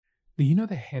Do you know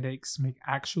the headaches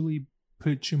actually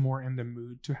put you more in the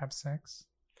mood to have sex?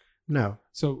 No.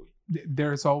 So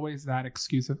there's always that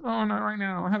excuse of, oh, not right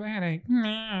now, I have a headache.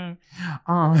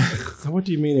 So what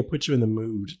do you mean it put you in the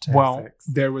mood to have sex?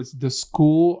 There was the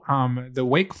school, the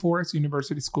Wake Forest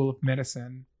University School of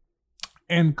Medicine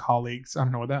and colleagues, I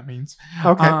don't know what that means,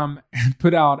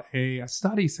 put out a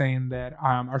study saying that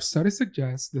our study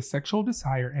suggests the sexual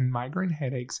desire and migraine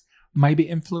headaches might be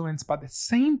influenced by the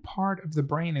same part of the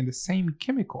brain and the same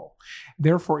chemical.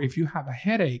 Therefore, if you have a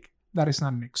headache, that is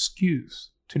not an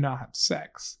excuse to not have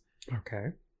sex.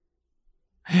 Okay.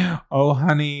 Oh,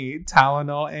 honey,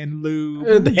 Tylenol and lube.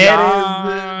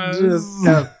 That is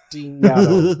disgusting.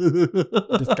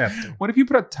 Disgusting. What if you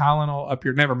put a Tylenol up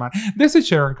your... Never mind. This is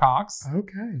Sharon Cox.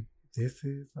 Okay. This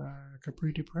is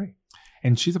Capri Dupre.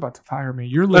 And she's about to fire me.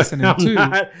 You're listening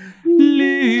to...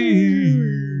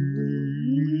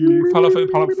 Follow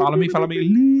me. You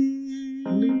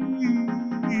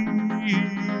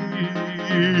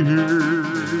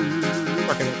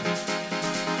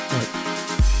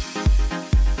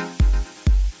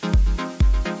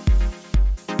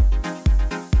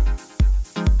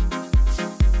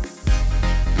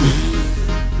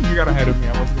got ahead of me.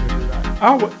 I wasn't going to do that.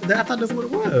 Oh, I thought that's what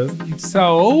it was.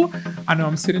 So I know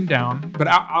I'm sitting down, but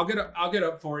I'll get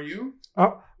up for you.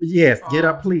 Oh yes, get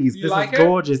up, please. This like is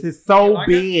gorgeous. It's so like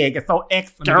big. It's so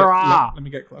extra. Let me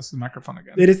get close to the microphone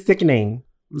again. It is sickening.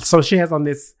 So she has on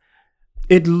this.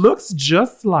 It looks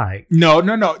just like. No.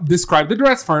 Describe the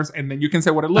dress first, and then you can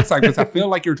say what it looks like, because I feel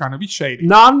like you're trying to be shady.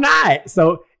 No, I'm not.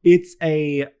 So it's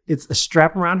a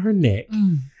strap around her neck.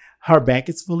 Her back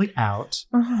is fully out.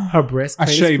 Her breastplate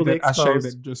is fully exposed. I shaved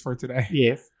it just for today.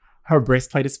 Yes. Her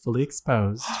breastplate is fully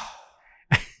exposed.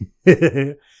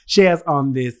 She has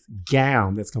on this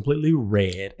gown that's completely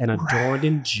red and adorned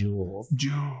in jewels.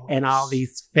 And all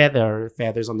these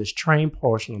feathers on this train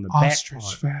portion on the Ostrich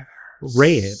back part. feathers.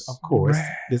 Red, of course.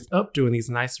 Red. This updo and these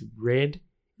nice red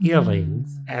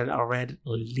earrings and a red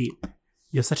lip.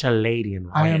 You're such a lady in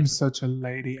red. I am such a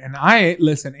lady. And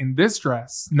listen, in this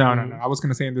dress, no. I was going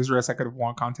to say in this dress, I could have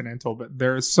won Continental, but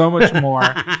there is so much more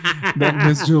that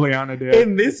Miss Juliana did.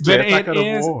 In this dress, I could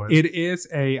have won. It is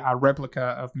a replica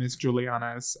of Miss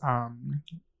Juliana's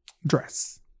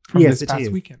dress from this past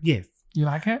weekend. Yes. You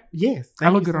like it? Yes. I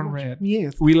look good on red.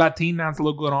 Yes. We Latinas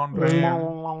look good on red.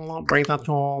 Brings out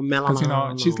your melanin.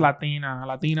 Because, she's Latina.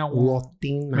 Latina.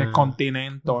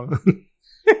 Continental.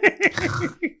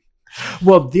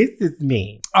 Well, this is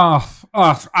me. Off.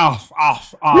 Look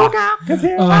out, because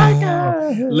here I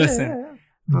go. Listen,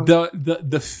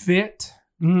 the fit.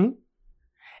 Mm-hmm.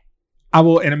 I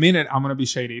will in a minute. I'm gonna be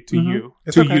shady to you,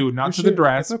 you, not to the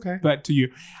dress, but to you.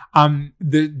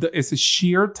 It's a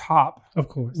sheer top, of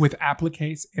course, with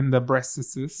appliques in the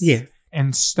breasts. Yes,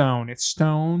 and stone. It's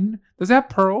stone. Does it have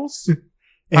pearls?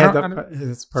 It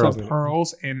has pearls. So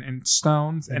pearls and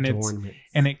stones, and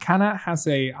it kind of has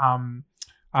a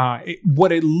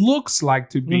what it looks like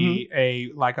to be a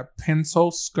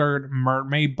pencil skirt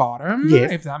mermaid bottom,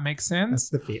 if that makes sense.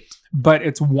 That's the fit. But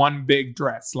it's one big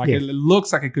dress. It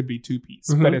looks like it could be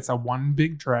two-piece, but it's a one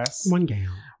big dress.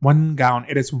 One gown.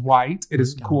 It is white. It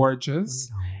is gorgeous.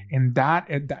 And that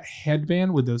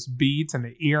headband with those beads and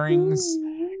the earrings,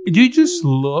 you just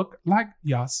look like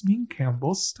Yasmin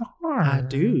Campbell Starr. I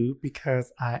do,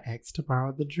 because I asked to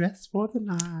borrow the dress for the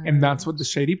night. And that's what the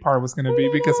shady part was going to be,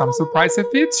 because I'm surprised it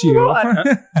fits you.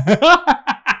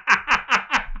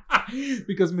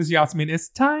 Because Miss Yasmin is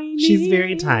tiny. She's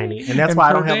very tiny. And that's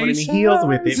why I don't have any heels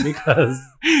with it, because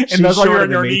and that's why you're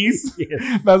on your knees?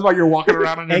 Yes. That's why you're walking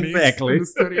around on your knees in the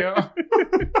studio.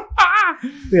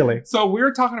 Silly. So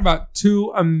we're talking about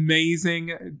two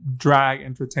amazing drag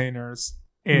entertainers.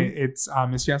 It's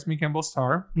Miss Yasmin Campbell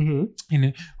Starr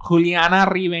and Juliana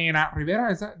Rivera.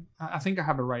 Rivera, is that? I think I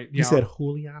have it right. You said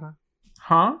Juliana?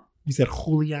 Huh? You said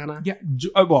Juliana? Yeah.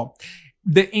 Well,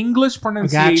 the English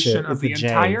pronunciation of the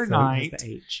entire night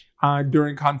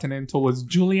during Continental was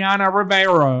Juliana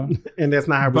Rivera. And that's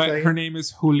not her But her name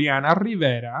is Juliana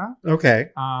Rivera. Okay.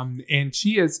 And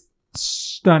she is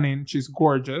stunning. She's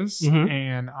gorgeous.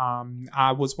 And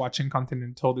I was watching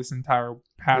Continental this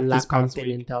past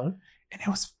week. And it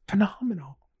was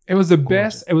phenomenal. It was the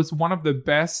best. It was one of the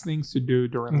best things to do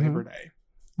during Labor Day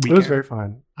weekend. It was very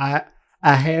fun. I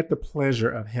had the pleasure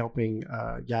of helping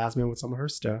Yasmin with some of her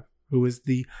stuff, who is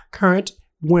the current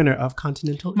winner of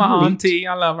Continental My Elite. auntie,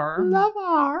 I love her. Love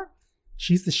her.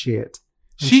 She's the shit.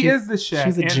 She is the shit.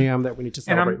 She's a gem that we need to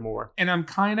celebrate more. And I'm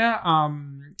kind of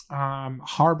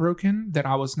heartbroken that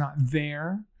I was not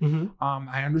there.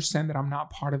 I understand that I'm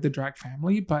not part of the drag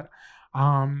family, but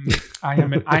I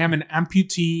am an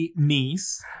amputee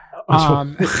niece.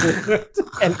 An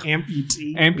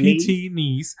amputee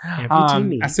niece. Amputee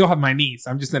niece. I still have my niece.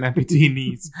 I'm just an amputee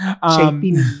niece.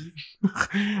 Niece.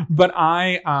 But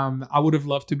I would have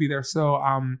loved to be there. So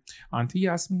Auntie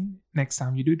Yasmin, next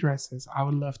time you do dresses, I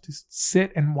would love to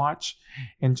sit and watch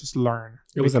and just learn.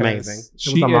 It was amazing.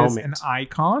 She is an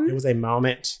icon. It was a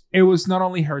moment. It was not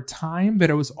only her time, but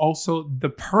it was also the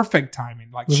perfect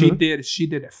timing. Like she did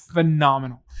it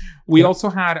phenomenal. We also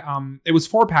had it was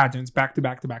 4 pageants back to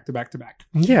back.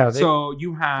 Yeah. So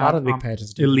you had a lot of big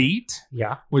pageants. Elite.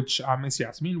 Yeah. Which Miss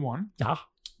Yasmin won. Yeah.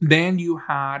 Then you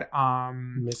had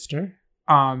Mr.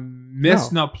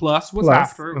 Plus was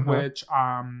after, which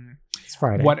it's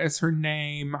Friday. What is her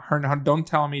name? Don't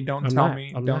tell me. Don't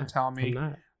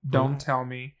tell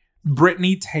me.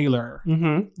 Brittany Taylor.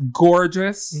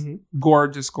 Gorgeous.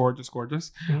 Gorgeous.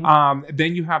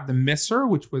 Then you have the Misser,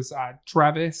 which was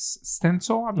Travis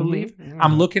Stencil, I believe.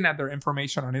 I'm looking at their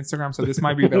information on Instagram, so this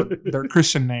might be their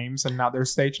Christian names and not their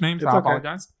stage names. I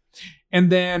apologize.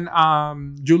 And then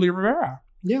Julia Rivera.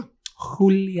 Yeah.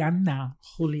 Juliana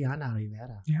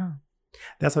Rivera. Yeah.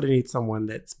 That's what they need, someone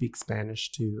that speaks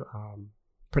Spanish to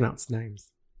pronounce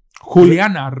names.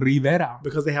 Juliana Rivera.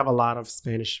 Because they have a lot of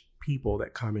Spanish people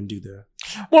that come and do the...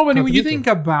 Well, when you think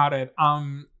about it,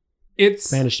 it's...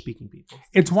 Spanish-speaking people.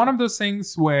 It's one of those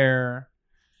things where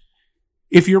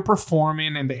if you're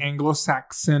performing in the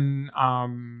Anglo-Saxon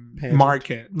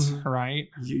market, right?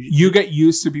 You get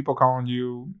used to people calling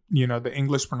you, the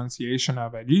English pronunciation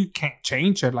of it. You can't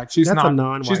change it. Like she's not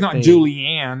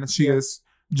Julianne. She is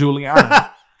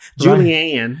Juliana.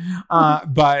 Julianne.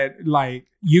 But like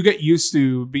you get used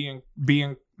to being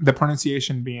the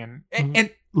pronunciation being and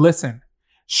listen,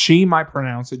 she might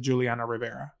pronounce it Juliana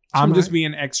Rivera. I'm just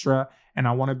being extra. And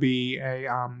I want to be a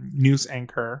news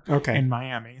anchor in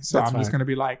Miami. So I'm just going to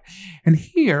be like, and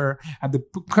here at the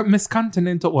Miss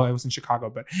Continental, well, it was in Chicago,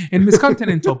 but in Miss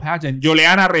Continental pageant,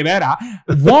 Juliana Rivera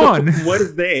won. What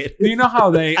is that? Do you know how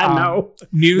they I know.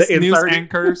 News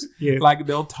anchors, yes. Like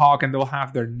they'll talk and they'll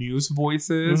have their news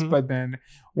voices, but then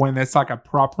when it's like a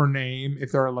proper name,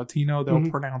 if they're a Latino, they'll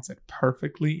pronounce it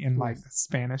perfectly in like the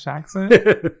Spanish accent.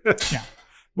 Yeah.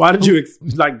 Why did you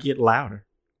get louder?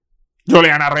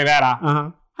 Juliana Rivera.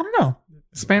 I don't know.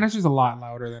 Spanish is a lot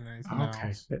louder than anything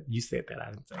else. You said that. I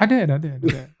didn't say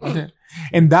that. I did.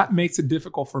 And that makes it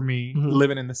difficult for me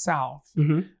living in the South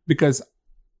because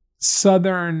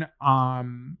Southern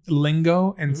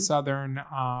lingo and Southern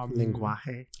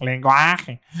linguaje.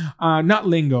 Not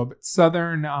lingo, but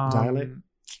Southern dialect.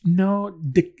 No,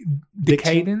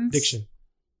 decadence. Diction.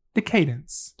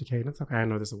 Decadence. Okay, I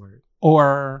know there's a word.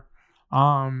 Or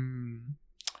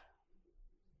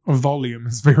volume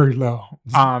is very low.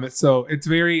 So it's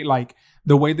very like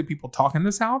the way that people talk in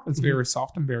the South is very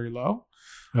soft and very low.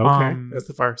 Okay, that's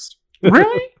the first.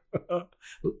 Really?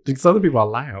 Southern people are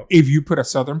loud. If you put a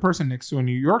Southern person next to a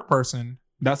New York person,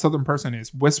 that Southern person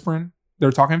is whispering.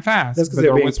 They're talking fast. That's because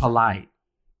they're being polite.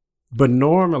 But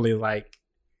normally,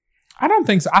 I don't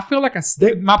think so. I feel like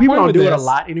people don't do it a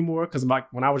lot anymore because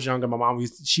when I was younger, my mom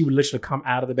she would literally come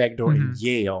out of the back door and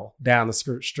yell down the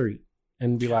street.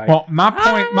 And be like, well, my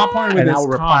point with and this I will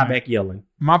reply back yelling.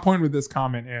 My point with this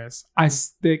comment is I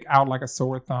stick out like a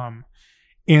sore thumb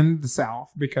in the South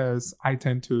because I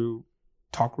tend to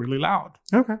talk really loud.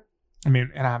 Okay. I mean,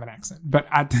 and I have an accent, but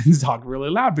I tend to talk really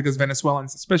loud because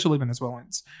Venezuelans, especially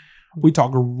Venezuelans, we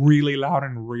talk really loud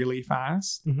and really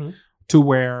fast to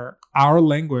where our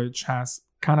language has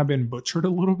kind of been butchered a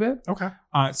little bit. Okay.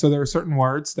 So there are certain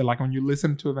words that like when you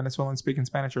listen to a Venezuelan speaking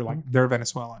Spanish, you're like, they're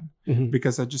Venezuelan.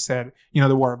 Because I just said,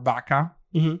 the word vaca,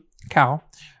 cow.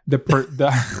 I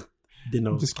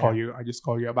just call you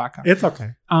a vaca. It's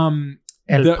okay.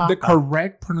 The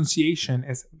correct pronunciation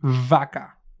is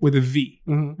vaca with a V.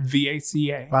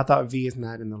 V-A-C-A. But I thought V is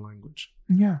not in the language.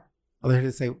 Yeah. Oh, they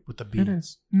didn't say with the B. It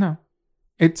is. No.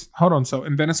 Hold on. So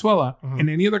in Venezuela, in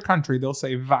any other country, they'll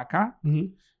say vaca.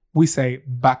 We say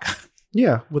vaca.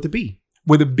 Yeah, with a B.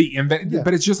 With a B.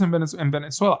 But it's just in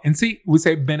Venezuela. And see, we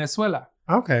say Venezuela.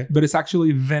 Okay. But it's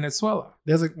actually Venezuela.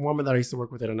 There's a woman that I used to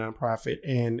work with at a nonprofit,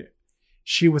 and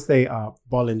she would say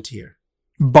volunteer.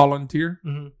 Volunteer?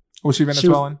 Was she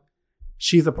Venezuelan?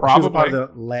 She's a part of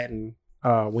the Latin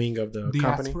wing of the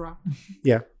diaspora. Company.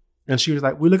 Yeah. And she was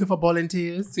like, we're looking for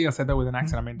volunteers. See, I said that with an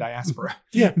accent. I mean diaspora.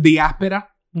 Yeah. Diaspora.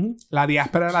 La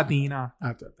diaspora latina.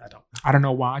 I don't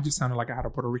know why. I just sounded like I had a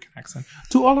Puerto Rican accent.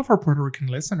 To all of our Puerto Rican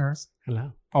listeners.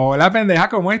 Hello. Hola, pendeja,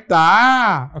 ¿cómo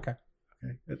está? Okay.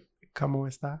 ¿Cómo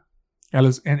está?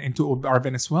 And to our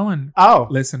Venezuelan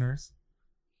listeners.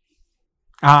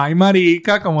 Ay,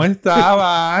 marica, ¿cómo está?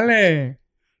 Vale.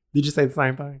 Did you say the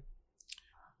same thing?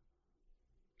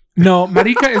 No,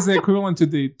 marica is the equivalent to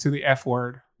the F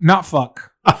word, not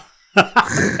fuck.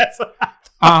 That's what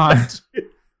I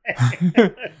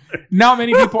Not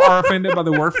many people are offended by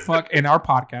the word fuck in our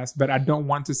podcast, but I don't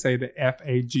want to say the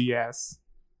FAGS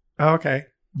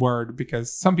word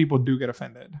because some people do get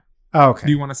offended. Okay.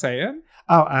 Do you want to say it?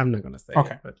 Oh, I'm not going to say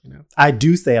it. But I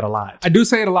do say it a lot. I do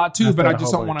say it a lot too, but I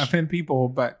just don't want to offend people.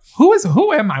 But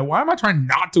who am I? Why am I trying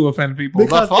not to offend people?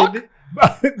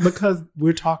 Because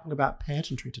we're talking about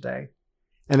pageantry today.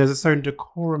 And there's a certain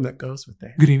decorum that goes with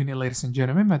that. Good evening, ladies and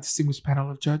gentlemen. My distinguished panel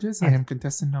of judges. I am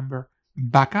contestant number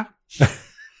Baka.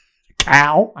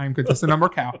 Cow. I am contestant number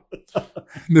Cow.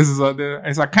 This is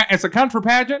it's a country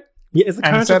pageant. Yeah, it's a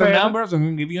country set of numbers. I'm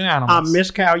going to give you an animal.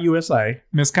 Miss Cow USA.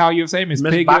 Miss Cow USA. Miss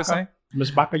Pig Baka. USA.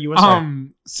 Miss Baka USA.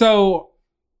 So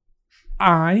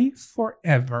I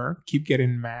forever keep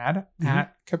getting mad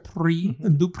at Capri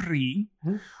Dupree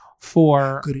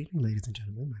for... Good evening, ladies and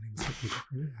gentlemen. My name is Capri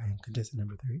Dupree. I am contestant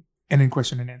number 3. And in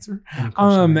question and answer.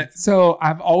 So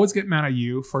I've always get mad at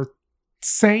you for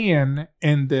saying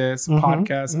in this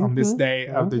podcast on this day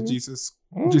of the Jesus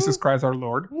Christ our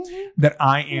Lord that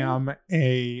I am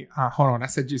a hold on, I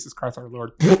said Jesus Christ our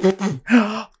Lord.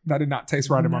 That did not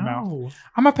taste right in my mouth.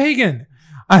 I'm a pagan.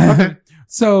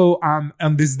 So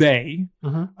on this day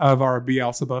of our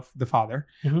Beelzebub the Father,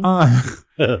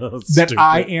 that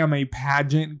I am a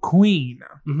pageant queen.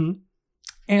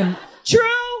 And true.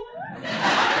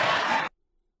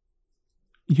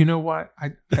 You know what?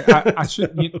 I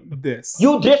should this.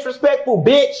 You disrespectful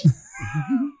bitch.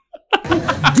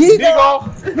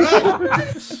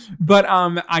 But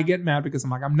I get mad because I'm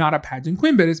like, I'm not a pageant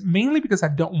queen, but it's mainly because I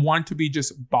don't want to be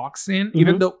just boxed in,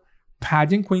 even though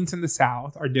pageant queens in the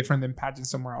South are different than pageants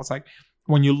somewhere else. Like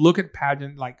when you look at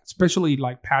pageant, like especially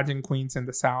like pageant queens in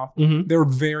the South, they're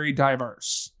very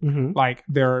diverse. Like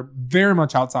they're very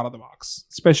much outside of the box,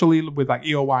 especially with like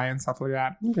EOY and stuff like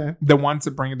that. Okay. The ones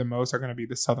that bring it the most are going to be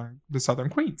the Southern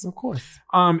queens. Of course.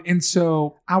 And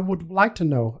so I would like to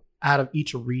know out of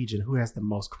each region who has the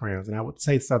most crowns, and I would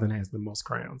say Southern has the most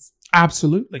crowns.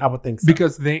 Absolutely. I would think so.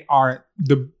 Because they are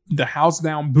the house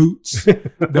down boots,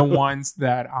 the ones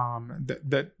that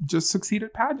just succeed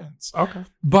at pageants. Okay.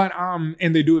 But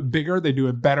and they do it bigger, they do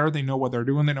it better, they know what they're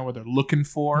doing, they know what they're looking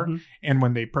for. And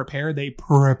when they prepare, they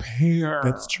prepare.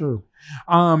 That's true.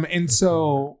 And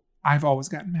so I've always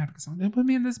gotten mad because they put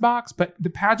me in this box, but the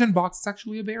pageant box is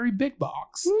actually a very big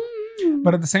box.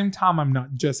 But at the same time, I'm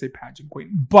not just a pageant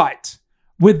queen. But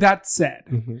with that said,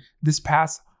 this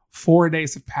past 4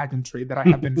 days of pageantry that I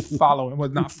have been following, well,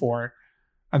 not 4,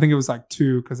 I think it was like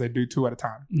 2 because they do 2 at a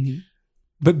time.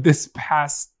 But this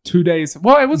past 2 days,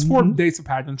 well, it was 4 days of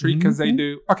pageantry because they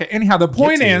do. Okay, anyhow, the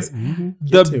point is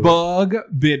the bug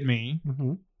bit me.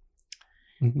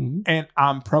 And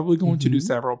I'm probably going to do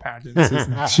several pageants this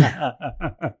next year.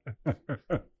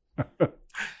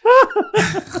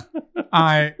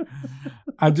 I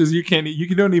just you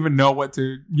don't even know what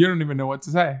to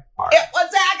say. It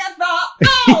was Agatha.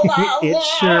 Oh, it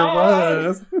sure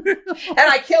was. And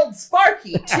I killed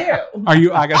Sparky too. Are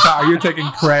you Agatha? Are you taking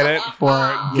credit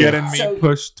for getting me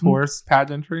pushed towards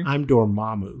pageantry? I'm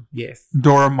Dormammu. Yes,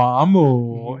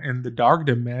 Dormammu in the dark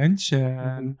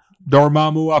dimension.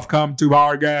 Dormammu, I've come to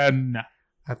bargain.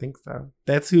 I think so.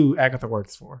 That's who Agatha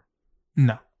works for.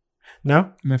 No,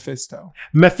 Mephisto.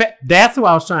 That's who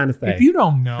I was trying to say. If you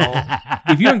don't know,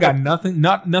 if you ain't got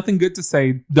nothing good to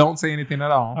say, don't say anything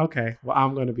at all. Okay. Well,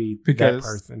 I'm going to be that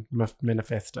person.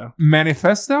 Manifesto.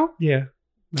 Manifesto? Yeah.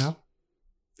 No.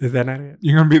 Is that not it?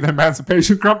 You're going to be the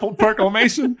Emancipation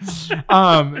Proclamation?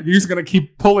 You're just going to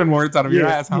keep pulling words out of your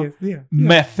ass, huh? Yes, yeah.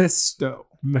 Mephisto.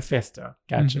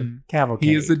 Gotcha. Cavalcade.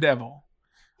 He is the devil.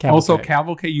 Cavalcade. Also,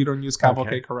 cavalcade, you don't use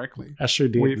cavalcade correctly. I sure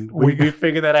did. We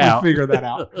figured that out. We figured that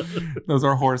out. Those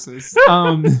are horses.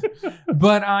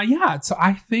 But yeah, so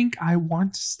I think I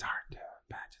want to start doing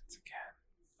pageants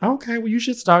again. Okay, well, you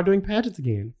should start doing pageants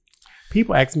again.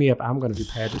 People ask me if I'm going to do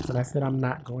pageants, and I said I'm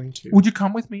not going to. Would you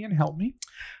come with me and help me?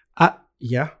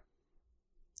 Yeah.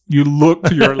 You look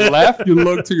to your left, you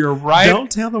look to your right. Don't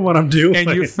tell them what I'm doing. And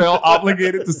you felt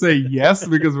obligated to say yes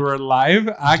because we're live.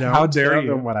 How dare you?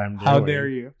 Them what I'm doing. How dare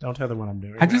you? Don't tell them what I'm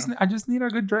doing. I just need a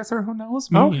good dresser who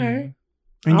knows me. Okay.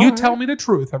 And you tell me the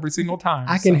truth every single time.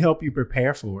 I can help you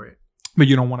prepare for it. But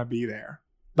you don't want to be there.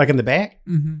 Like in the back?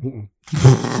 I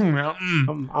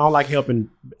don't like helping.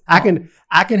 I can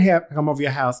come over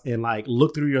your house and like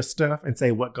look through your stuff and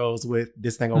say what goes with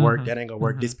this thing will work, that ain't gonna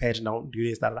work, this pageant don't do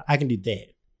this, that. I can do that.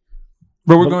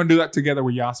 But we're going to do that together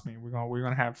with Yasmin. We're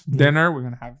going to have dinner. We're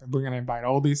going to invite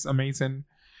all these amazing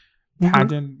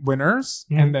pageant winners,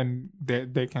 and then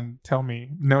they can tell me,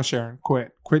 no, Sharon,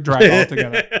 quit drag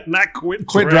altogether. Not quit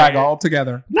drag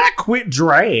altogether. Not quit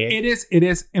drag. It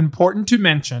is important to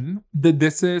mention that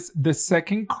this is the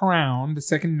second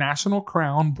national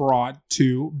crown brought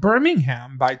to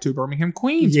Birmingham by two Birmingham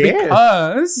queens. Yes.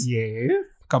 Because yes.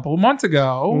 a couple of months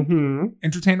ago,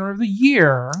 Entertainer of the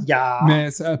Year,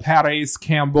 Miss Paris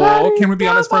Campbell. Can we be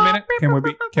honest for a minute? Can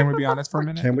we be honest for a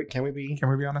minute? Can we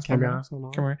be honest for a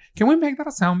minute? Can we make that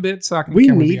a sound bit so I can? We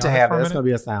need to have that's gonna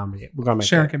be a sound bit. We're gonna make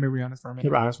Sharon, that. can we be honest for a minute?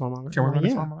 Can we be honest for a moment? Can we be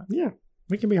honest for a moment? Yeah,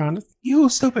 we can be honest. You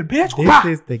stupid bitch. This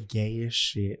is the gayest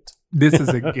shit. This is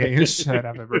the gayest shit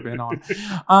I've ever been on.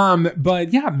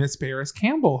 But yeah, Miss Paris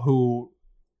Campbell, who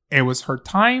it was her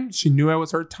time. She knew it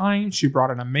was her time. She brought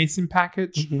an amazing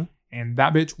package, and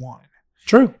that bitch won.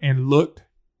 True. And looked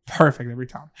perfect every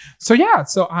time. So yeah,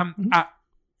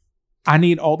 I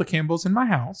need all the Campbells in my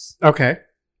house. Okay.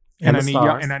 And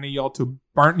I need y'all to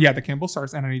burn. Yeah, the Campbell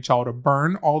stars, and I need y'all to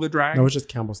burn all the drag. No, it's just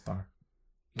Campbell star.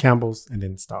 Campbell's and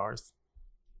then stars.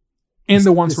 And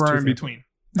the ones who are in between.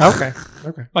 Okay.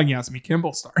 Like Yasmin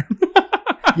Campbell star.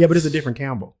 Yeah, but it's a different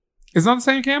Campbell. It's not the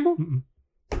same Campbell?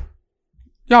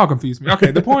 Y'all confuse me.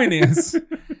 Okay, the point is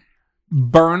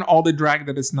burn all the drag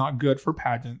that is not good for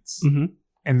pageants,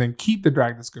 and then keep the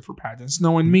drag that's good for pageants.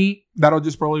 Knowing me, that'll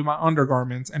just probably be my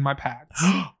undergarments and my pads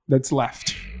that's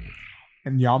left.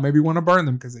 And y'all maybe want to burn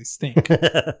them because they stink.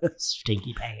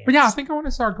 Stinky pants. But yeah, I think I want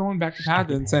to start going back to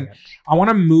pageants, and I want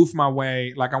to move my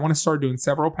way. Like I want to start doing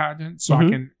several pageants so I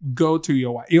can go to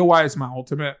EOY. EOY is my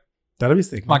ultimate. That'll be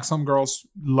sick. Like some girls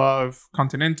love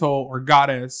Continental or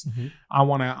Goddess. I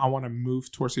wanna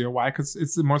move towards EOY because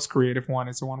it's the most creative one.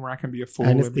 It's the one where I can be a fool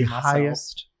and it's the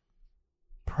highest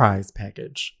prize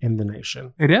package in the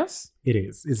nation. It is. It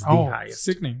is. It's the highest.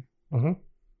 Sickening.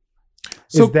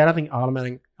 So is that I think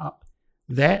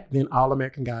then All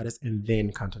American Goddess and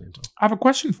then Continental. I have a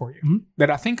question for you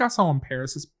that I think I saw on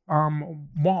Paris's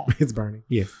wall. It's burning.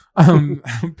 Yes.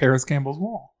 Paris Campbell's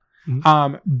wall.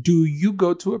 Do you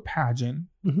go to a pageant?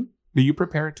 Do you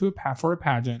prepare for a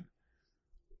pageant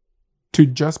to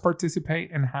just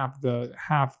participate and have the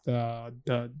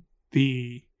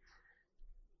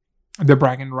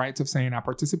bragging rights of saying I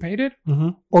participated,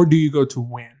 or do you go to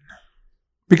win?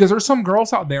 Because there's some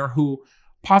girls out there who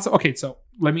okay, so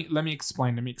let me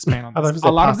expand on this.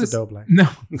 A lot of this, no,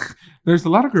 there's a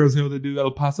lot of girls here that do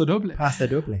El Paso Doble. Paso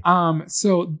Doble.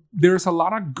 So there's a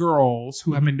lot of girls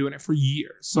who have been doing it for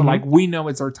years. So like we know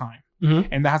it's our time,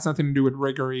 and that has nothing to do with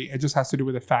riggery. It just has to do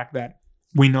with the fact that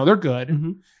we know they're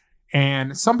good.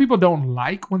 And some people don't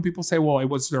like when people say, "Well, it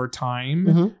was their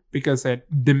time," because it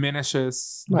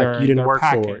diminishes you didn't work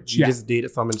package. for it. You just did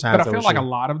it so many times. But I feel like a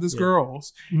lot of these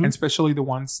girls, and especially the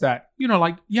ones that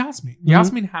like Yasmin.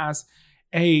 Yasmin has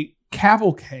a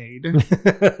cavalcade.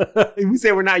 We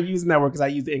say we're not using that word because I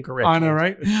used it incorrectly. I know,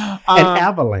 right? An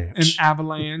avalanche. An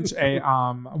avalanche.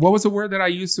 What was the word that I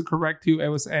used to correct you? It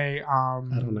was I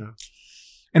don't know.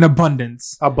 An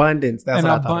abundance. Abundance. That's an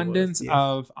what abundance I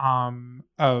thought it was.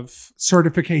 of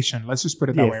certification. Let's just put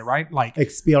it that way, right? Like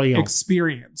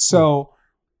experience. So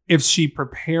if she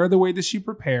prepared the way that she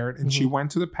prepared and she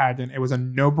went to the pageant, it was a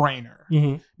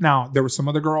no-brainer. Now there were some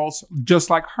other girls just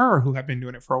like her who have been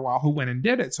doing it for a while who went and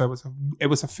did it. So it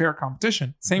was a fair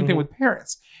competition. Same thing with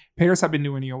Paris. Paris have been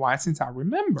doing EOY since I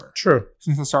remember. True.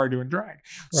 Since I started doing drag. Right.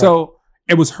 So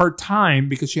it was her time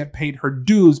because she had paid her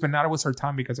dues, but not it was her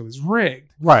time because it was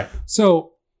rigged. Right.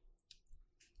 So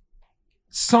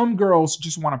some girls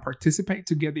just want to participate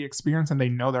to get the experience and they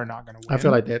know they're not going to win. I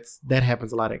feel like that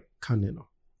happens a lot at Continental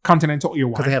EOY.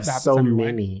 Because they have so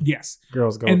many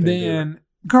girls go. And then,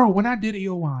 when I did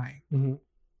EOY,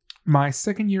 my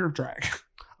second year of drag.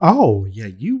 Oh, yeah.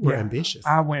 You were ambitious.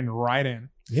 I went right in.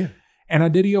 Yeah. And I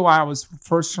did EOY. I was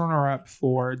first runner-up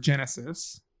for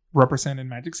Genesis, representing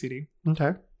Magic City.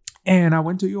 Okay. And I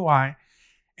went to EOY,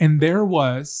 and there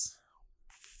was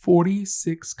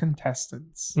 46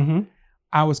 contestants.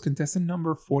 I was contestant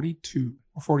number 42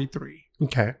 or 43.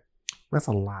 Okay. That's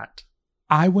a lot.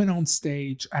 I went on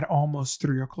stage at almost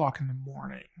 3:00 in the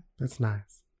morning. That's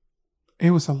nice.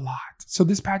 It was a lot. So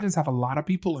these pageants have a lot of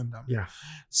people in them. Yeah.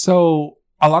 So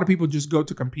a lot of people just go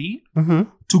to compete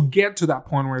to get to that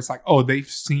point where it's like, oh, they've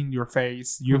seen your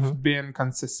face. You've been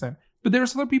consistent. But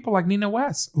there's other people like Nina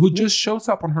West who just shows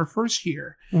up on her first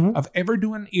year of ever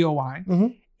doing EOY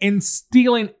and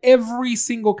stealing every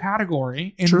single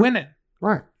category and winning.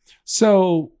 Right.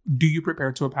 So do you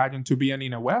prepare to a pageant to be a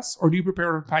Nina West, or do you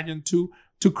prepare a pageant to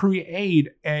create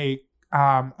a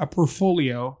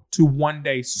portfolio to one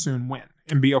day soon win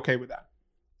and be okay with that?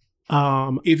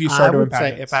 If you start doing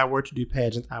pageants. Say if I were to do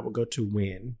pageants, I would go to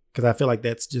win because I feel like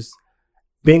that's just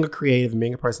being a creative and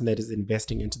being a person that is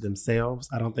investing into themselves,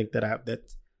 I don't think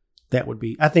that would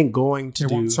be. I think going to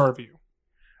won't serve you.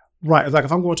 Right. Like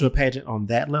if I'm going to a pageant on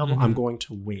that level, I'm going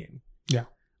to win. Yeah.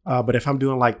 But if I'm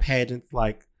doing like pageants,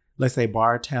 like let's say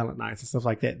bar talent nights and stuff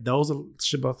like that, those are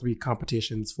supposed to be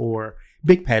competitions for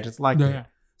big pageants like that. Yeah.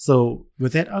 So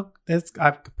with that,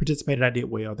 I participated. I did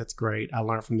well. That's great. I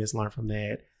learned from this, learned from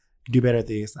that. Do better at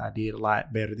this. I did a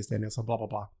lot better this, that, and that. So blah, blah,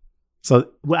 blah.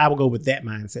 So I will go with that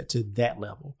mindset to that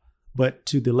level. But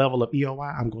to the level of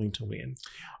EOY, I'm going to win.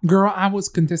 Girl, I was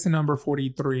contestant number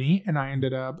 43, and I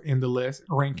ended up in the list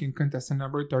ranking contestant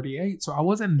number 38. So I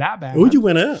wasn't that bad. Oh, you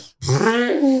went up.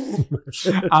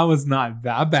 I was not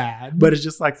that bad. But it's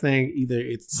just like saying either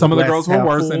it's some of the girls were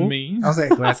worse than me. I was like,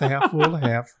 glass half full or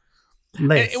half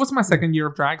less. It was my second year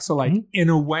of drag. So like in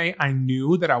a way, I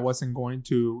knew that I wasn't going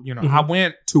to, I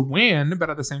went to win. But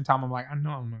at the same time, I'm like, I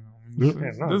know I'm going to This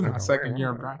is my second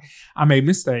year of drag. I made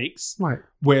mistakes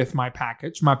with my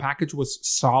package. My package was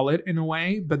solid in a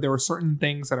way, but there were certain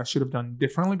things that I should have done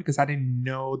differently because I didn't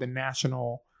know the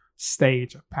national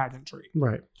stage of pageantry.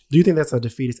 Right. Do you think that's a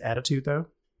defeatist attitude, though?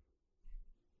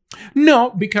 No,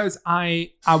 because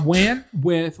I went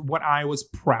with what I was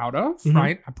proud of,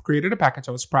 right? I created a package.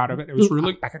 I was proud of it. It was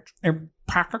really package.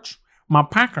 My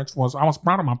package was, I was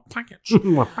proud of my package.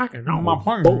 My package. My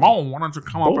package. Oh, why don't you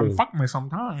come up and fuck me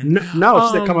sometime? No,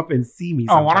 she said come up and see me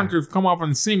sometime. Oh, why don't you come up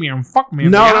and see me and fuck me?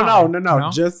 No.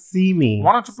 Just see me.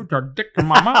 Why don't you put your dick in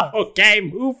my mouth? Okay,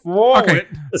 move forward. Okay,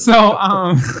 so,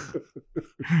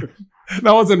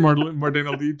 that wasn't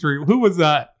Mardana Dietrich. Who was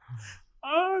that?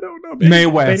 I don't know. Mae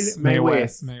West. Why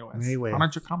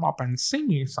don't you come up and see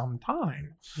me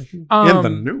sometime? In the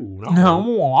nude.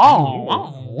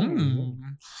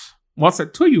 What's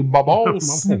it to you,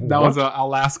 bubbles? That was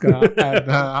Alaska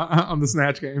on the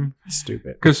Snatch Game.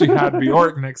 Stupid. Because she had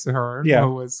Bjork next to her,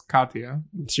 who was Katya.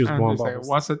 She was born bubbles.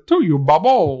 What's it to you,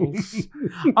 bubbles?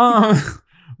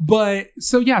 But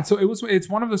so it's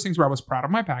one of those things where I was proud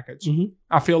of my package.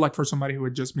 I feel like for somebody who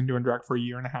had just been doing drag for a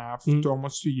year and a half to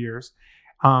almost 2 years,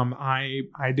 I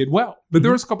did well. But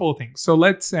there was a couple of things. So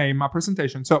let's say my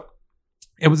presentation. So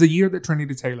it was a year that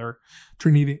Trinity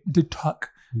Tuck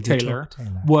Taylor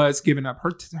was giving up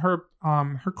her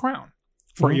crown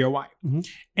for EOY.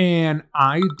 And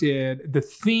I did the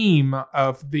theme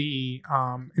of the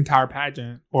entire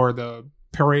pageant, or the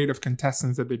parade of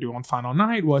contestants that they do on final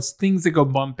night, was things that go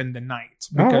bump in the night,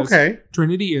 because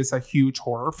Trinity is a huge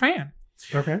horror fan.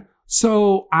 Okay.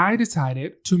 So I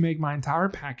decided to make my entire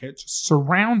package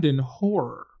surrounding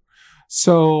horror.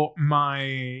 So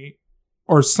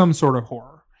some sort of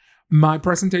horror. My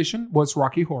presentation was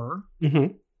Rocky Horror.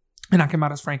 And I came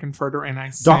out as Frankenfurter, and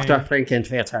I sang Dr.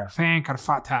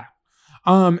 Frankenfurter.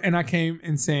 And I came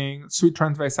and sang Sweet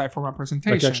Transvestite for my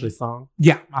presentation. Like you actually sung?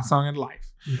 Yeah, I sung it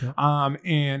live. Okay.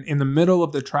 And in the middle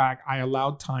of the track, I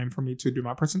allowed time for me to do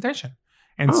my presentation.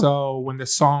 And so when the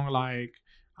song like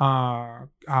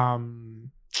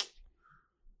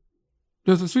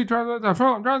just a sweet Transvestite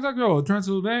from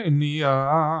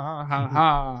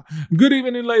Transylvania, good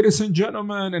evening, ladies and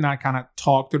gentlemen, and I kind of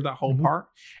talked through that whole part,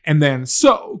 and then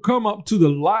come up to the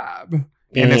lab,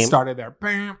 and it started there.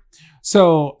 Bam.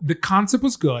 So the concept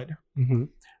was good.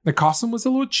 The costume was a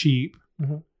little cheap.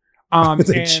 And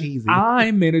cheesy.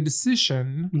 I made a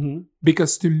decision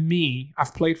because, to me,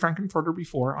 I've played Frankenfurter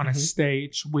before on a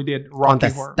stage. We did Rocky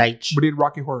Horror. We did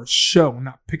Rocky Horror show,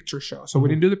 not picture show. So we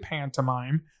didn't do the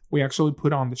pantomime. We actually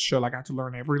put on the show. Like, I had to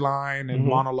learn every line and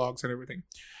monologues and everything.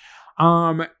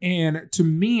 And to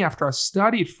me, after I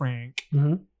studied Frank,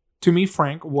 to me,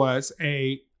 Frank was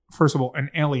first of all, an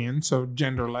alien, so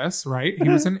genderless, right? He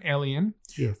was an alien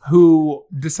who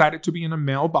decided to be in a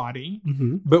male body,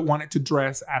 but wanted to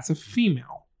dress as a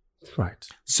female. Right.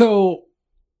 So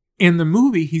in the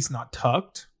movie, he's not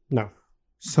tucked. No.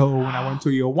 So when I went to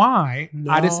EOY,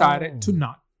 I decided to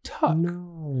not tuck.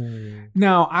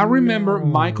 Now, I remember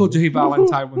Michael J.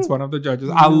 Valentine was one of the judges.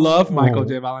 I love Michael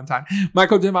J. Valentine.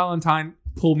 Michael J. Valentine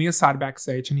pulled me aside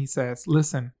backstage, and he says,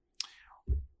 listen,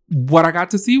 what I got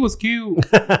to see was cute.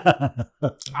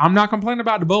 I'm not complaining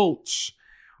about the bulge.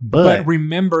 But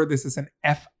remember, this is an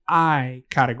FI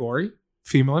category,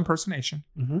 female impersonation.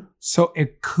 So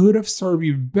it could have served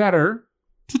you better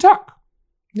to tuck.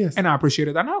 Yes. And I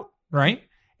appreciated that note, right?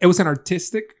 It was an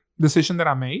artistic decision that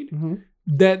I made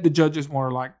that the judges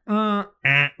were like,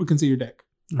 we can see your dick,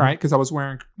 right? Because I was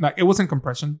wearing, like, it wasn't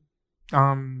compression.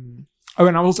 I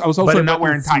mean, I was also not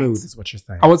wearing tights. Smooth is what you're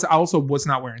saying. I also was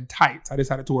not wearing tights. I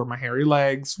decided to wear my hairy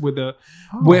legs with the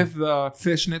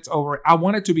fishnets over it. I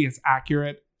wanted to be as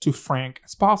accurate to Frank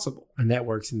as possible. And that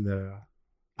works in the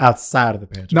outside of the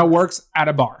pageant. That works at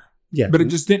a bar. Yeah. But it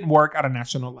just didn't work at a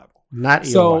national level. Not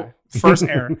so. First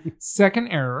error. Second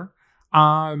error.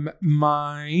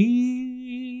 My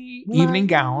evening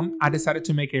gown. I decided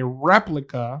to make a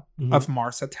replica of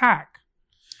Mars Attack.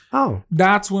 Oh,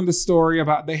 that's when the story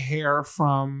about the hair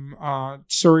from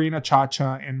Serena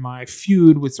Chacha and my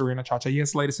feud with Serena Chacha.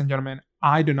 Yes, ladies and gentlemen,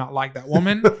 I do not like that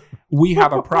woman. We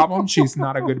have a problem. She's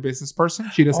not a good business person.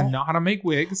 She doesn't know how to make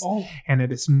wigs, and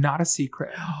it is not a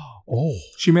secret.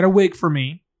 She made a wig for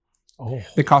me.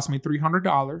 That cost me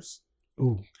 $300.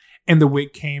 Ooh. And the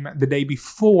wig came the day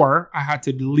before I had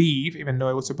to leave, even though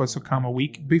it was supposed to come a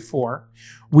week before.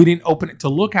 We didn't open it to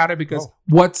look at it because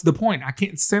what's the point? I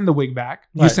can't send the wig back.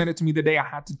 Right. You sent it to me the day I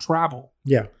had to travel.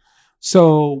 Yeah.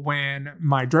 So when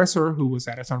my dresser, who was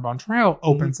at a Sunbound Trail,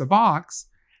 opens the box,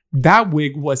 that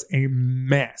wig was a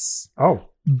mess. Oh.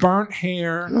 Burnt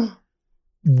hair,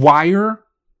 wire,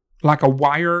 like a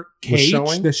wire cage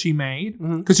that she made.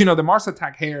 Because, the Mars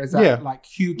Attack hair is that like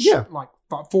huge, like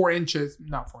 4 inches,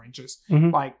 not 4 inches,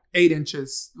 like 8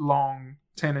 inches long,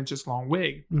 10 inches long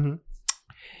wig.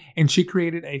 And she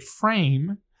created a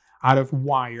frame out of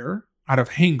wire, out of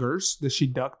hangers that she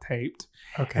duct taped.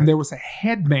 Okay. And there was a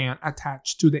headband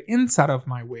attached to the inside of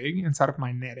my wig, inside of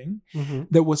my netting,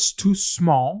 that was too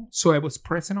small. So it was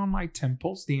pressing on my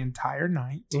temples the entire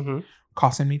night,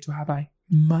 causing me to have a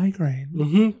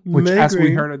migraine, which, as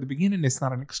we heard at the beginning, is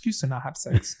not an excuse to not have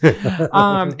sex.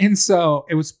 And so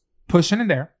it was pushing in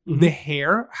there. The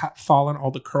hair had fallen,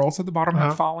 all the curls at the bottom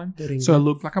had fallen, so it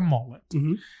looked like a mullet.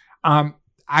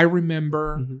 I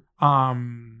remember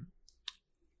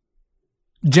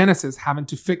Genesis having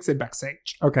to fix it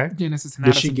backstage. Okay. Genesis and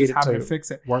Addison just having to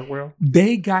fix it. Work well?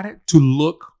 They got it to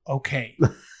look okay.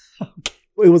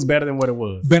 It was better than what it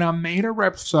was. But I made a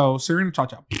rep. So, Serena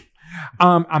Chacha.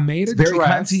 I made a very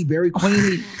dress. cunty, very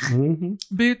queeny.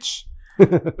 Bitch.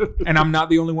 And I'm not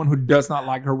the only one who does not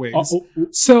like her wigs.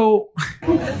 So,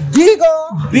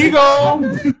 Digo.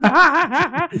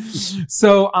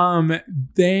 So,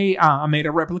 I made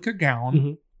a replica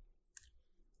gown,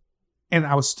 and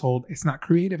I was told it's not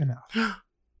creative enough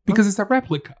because it's a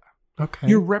replica. Okay,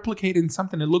 you're replicating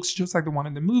something that looks just like the one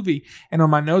in the movie. And on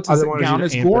my notes, the gown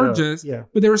is gorgeous,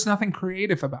 but there was nothing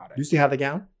creative about it. You still have the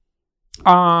gown?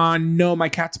 No, my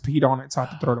cat's peed on it, so I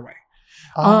had to throw it away.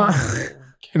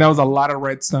 And that was a lot of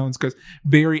red stones because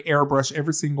Barry airbrushed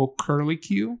every single curly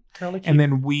Q. And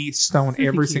then we stoned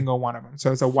every single one of them.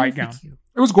 So it's a white gown.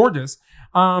 It was gorgeous.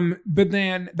 But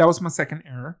then that was my second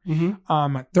error.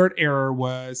 My third error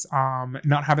was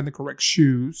not having the correct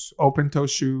shoes, open toe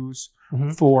shoes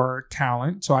for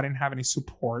talent. So I didn't have any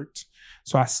support.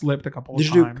 So I slipped a couple of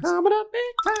times. Did you do Coming Up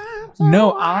Big Time?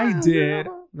 No, I did.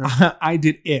 I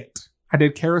did it. I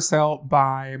did Carousel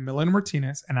by Melanie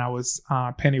Martinez, and I was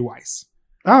Pennywise.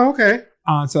 Oh, okay.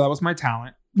 So that was my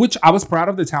talent, which I was proud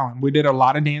of the talent. We did a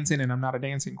lot of dancing, and I'm not a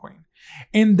dancing queen.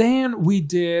 And then we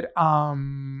did,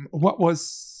 Parade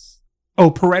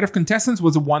of Contestants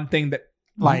was one thing that,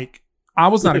 like, I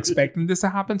was not expecting this to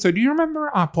happen. So do you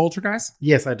remember Poltergeist?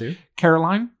 Yes, I do.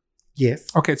 Caroline? Yes.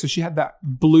 Okay, so she had that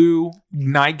blue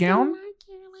nightgown.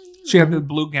 She had the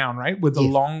blue gown, right? With the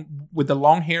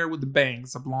long hair, with the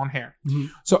bangs of blonde hair.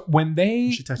 So when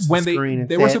they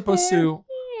were supposed to,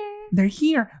 they're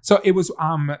here. So it was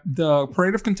the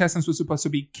Parade of Contestants was supposed to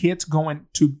be kids going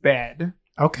to bed.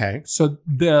 Okay. So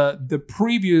the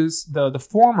previous the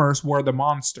formers were the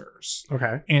monsters.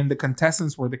 Okay. And the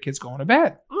contestants were the kids going to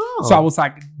bed. Oh. So I was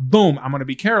like, boom, I'm gonna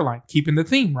be Caroline, keeping the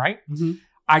theme, right?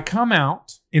 I come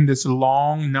out in this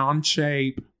long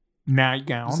non-shape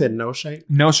nightgown. You said no shape?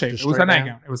 No shape. It was a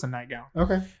nightgown. It was a nightgown.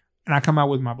 Okay. And I come out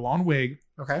with my blonde wig.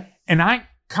 Okay. And I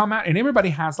come out, and everybody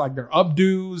has like their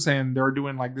updos, and they're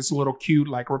doing like this little cute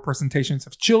like representations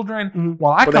of children.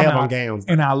 While I come out on gowns,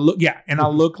 and I look, I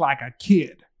look like a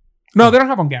kid. No, they don't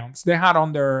have on gowns. They had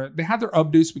their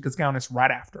updos because gown is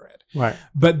right after it. Right.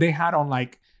 But they had on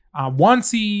like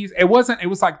onesies. It was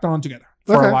like thrown together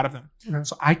for a lot of them. Okay.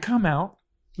 So I come out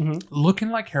looking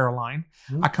like Caroline.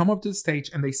 I come up to the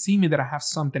stage, and they see me that I have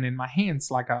something in my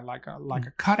hands, like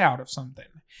a cutout of something.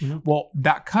 Well,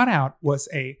 that cutout was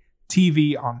a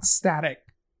TV on static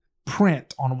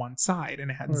print on one side, and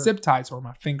it had zip ties where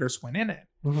my fingers went in it.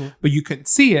 But you couldn't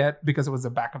see it because it was the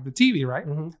back of the TV, right?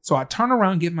 So I turn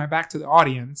around, give my back to the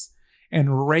audience,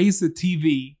 and raise the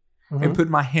TV and put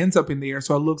my hands up in the air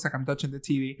so it looks like I'm touching the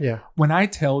TV. Yeah. When I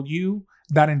tell you,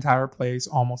 that entire place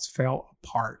almost fell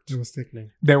apart. It was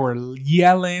sickening. They were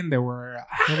yelling. It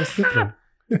was sickening.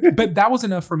 But that was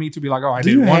enough for me to be like, oh, I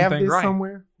did one thing right.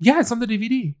 Somewhere? Yeah, it's on the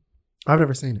DVD. I've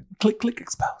never seen it. Click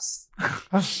expose.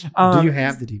 Do you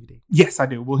have the DVD? Yes, I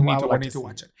do. We'll need to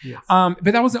watch it. Yes. But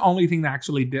that was the only thing that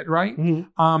actually did right.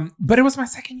 Mm-hmm. But it was my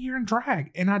second year in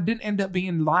drag, and I didn't end up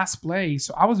being last place,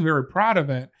 so I was very proud of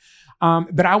it.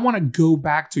 But I want to go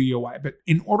back to EOY. But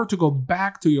in order to go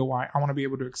back to EOY, I want to be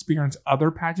able to experience other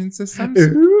pageant systems.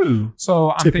 Ooh. So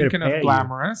I'm thinking of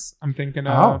Glamorous. I'm thinking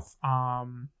of oh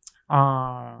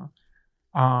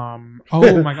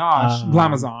my gosh,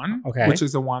 Glamazon, which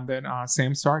is the one that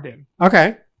Sam Starr did.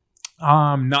 Okay.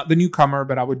 Not the newcomer,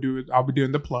 but I'll be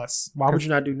doing the plus. Why would you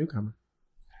not do newcomer?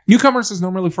 Newcomers is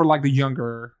normally for like the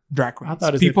younger drag queens. I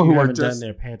thought it's people who haven't done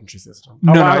their pageantry system.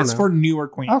 No, it's for newer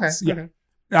queens. Okay. Yeah. Okay.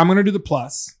 I'm gonna do the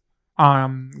plus,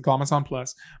 Glamazon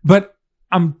plus, but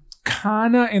I'm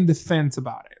kind of in the fence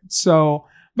about it. So,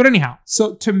 but anyhow,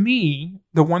 so to me,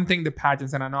 the one thing the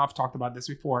pageants, and I know I've talked about this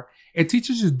before, it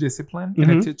teaches you discipline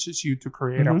and it teaches you to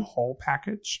create a whole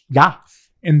package. Yeah.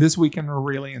 And this weekend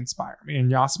really inspired me. And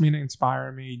Yasmin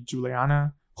inspired me.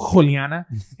 Juliana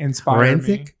inspired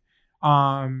me.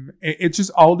 It's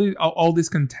just all these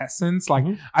contestants, like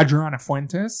Adriana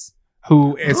Fuentes,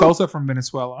 who is also from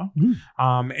Venezuela.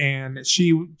 And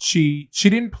she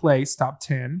didn't place top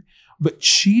 10, but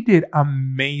she did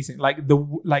amazing. Like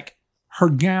her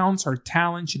gowns, her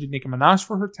talent. She did Nicki Minaj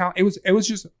for her talent. It was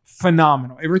just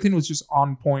phenomenal. Everything was just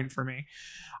on point for me.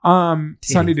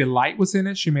 Sunny Delight was in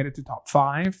it. She made it to top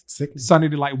 5. Sunny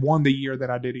Delight won the year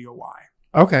that I did EOY.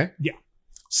 Okay. Yeah.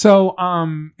 So,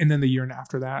 and then the year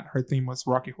after that, her theme was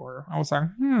Rocky Horror. I was like,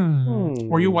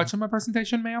 were you watching my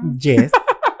presentation, ma'am? Yes.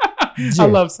 I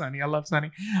love Sunny.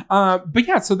 But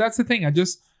yeah, so that's the thing.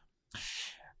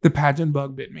 The pageant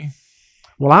bug bit me.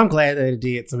 Well, I'm glad that it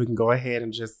did, so we can go ahead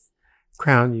and just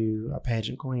crown you a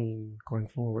pageant queen going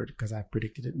forward, because I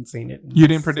predicted it and seen it. You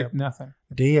didn't predict nothing.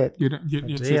 I did.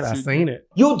 I seen it.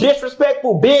 You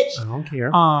disrespectful bitch. I don't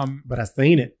care. But I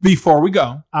seen it. Before we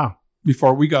go,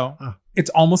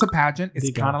 it's almost a pageant. It's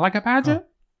kind of like a pageant.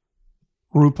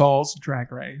 RuPaul's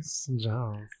Drag Race.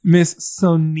 Miss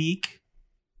Sonique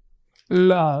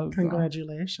Love.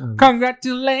 Congratulations,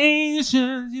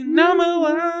 you're number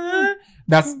one.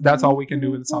 That's all we can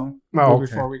do with the song.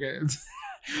 Before we get.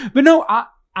 But no,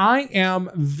 I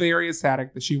am very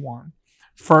ecstatic that she won.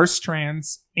 First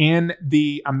trans in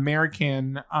the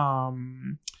American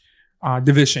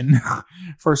division.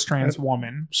 First trans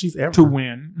woman. She's ever to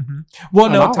win. Mm-hmm. Well,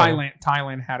 no,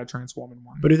 Thailand had a trans woman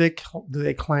one. But do they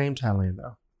claim Thailand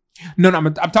though? No,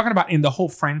 I'm talking about in the whole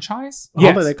franchise.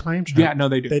 Yes. But they claim Thailand. Yeah, no,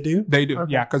 they do. They do? They do.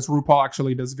 Okay. Yeah, because RuPaul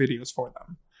actually does videos for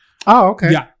them. Oh,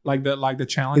 okay. Yeah, like the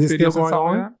challenge videos and stuff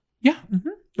on? like that. Yeah. Mm-hmm.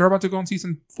 They're about to go on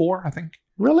season 4, I think.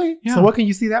 Really? Yeah. So what can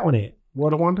you see that one at?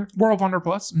 World of Wonder? World of Wonder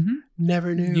Plus. Mm-hmm.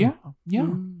 Never knew. Yeah.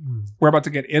 We're about to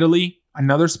get Italy,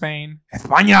 another Spain,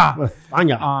 España.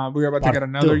 We're about to get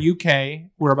another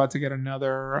UK. We're about to get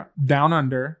another Down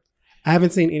Under. I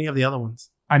haven't seen any of the other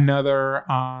ones. Another.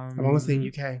 I've only seen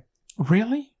UK.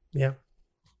 Really? Yeah.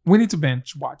 We need to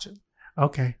binge watch it.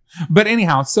 Okay. But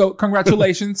anyhow, so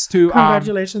congratulations to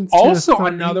also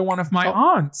another one of my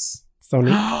aunts.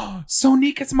 Sonique.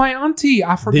 Sonique is my auntie.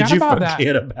 I forgot about that. Did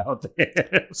you forget about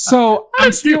that? So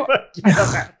I'm still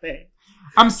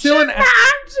an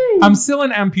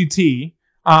amputee.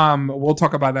 We'll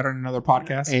talk about that on another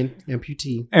podcast. And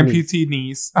amputee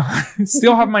knees.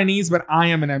 Still have my knees, but I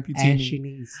am an amputee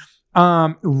knees.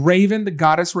 Raven, the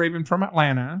goddess Raven from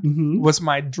Atlanta, was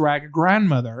my drag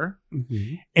grandmother,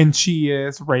 and she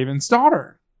is Raven's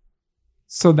daughter.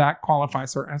 So that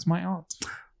qualifies her as my aunt.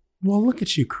 Well, look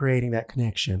at you creating that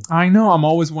connection. I know. I'm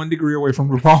always 1 degree away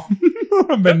from RuPaul.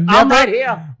 but never, I'm right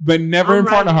here. But never in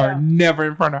front of her. Never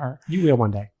in front of her. You will one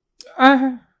day.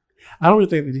 I don't really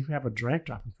think that you have a drag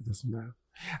dropping for this one now.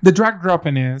 The drag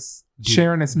dropping is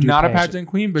Sharon is not a pageant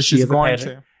queen, but she's going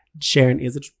to. Sharon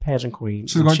is a pageant queen.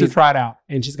 She's going to try it out.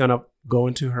 And she's going to go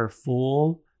into her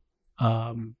full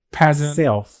pageant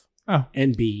self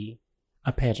and be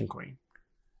a pageant queen.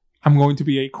 I'm going to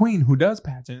be a queen who does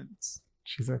pageants.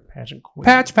 She's a pageant queen.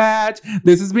 Patch.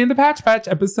 This has been the Patch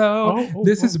episode.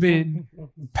 This has been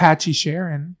Patchy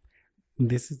Sharon.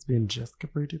 This has been just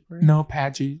Capri Dupree. No,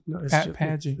 Patchy. No, it's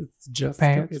Patchy. It's just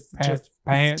Patch. It's just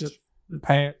Capri Dupree.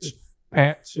 Patch.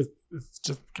 Get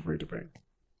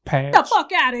the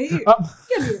fuck out of here.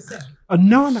 Give me a second.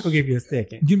 No, I'm not going to give you a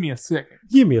second. Give me a second.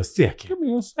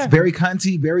 It's very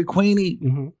cunty, very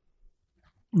queeny.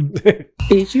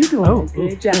 Bitch, you doing a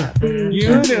good job.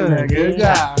 You doing a good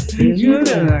job. You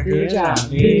doing a good job.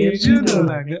 You doing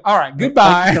a good. All right,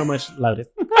 goodbye. Thank you so much, Lotus.